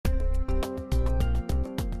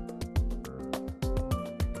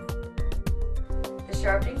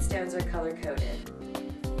sharpening stones are color-coded.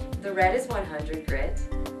 The red is 100 grit,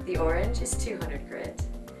 the orange is 200 grit,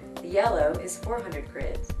 the yellow is 400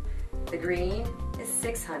 grit, the green is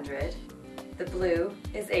 600, the blue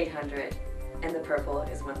is 800, and the purple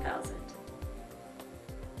is 1000.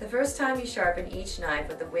 The first time you sharpen each knife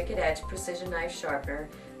with the Wicked Edge Precision Knife Sharpener,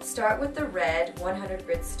 start with the red 100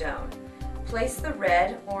 grit stone. Place the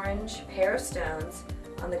red-orange pair of stones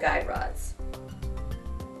on the guide rods.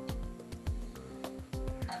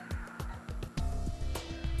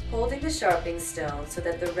 Holding the sharpening stone so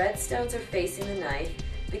that the red stones are facing the knife,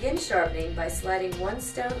 begin sharpening by sliding one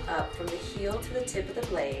stone up from the heel to the tip of the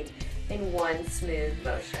blade in one smooth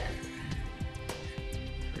motion.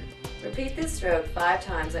 Repeat this stroke 5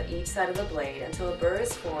 times on each side of the blade until a burr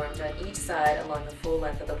is formed on each side along the full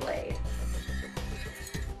length of the blade.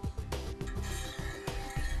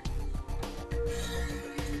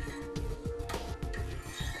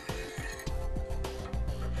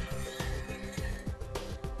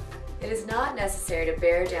 It is not necessary to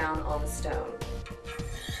bear down on the stone.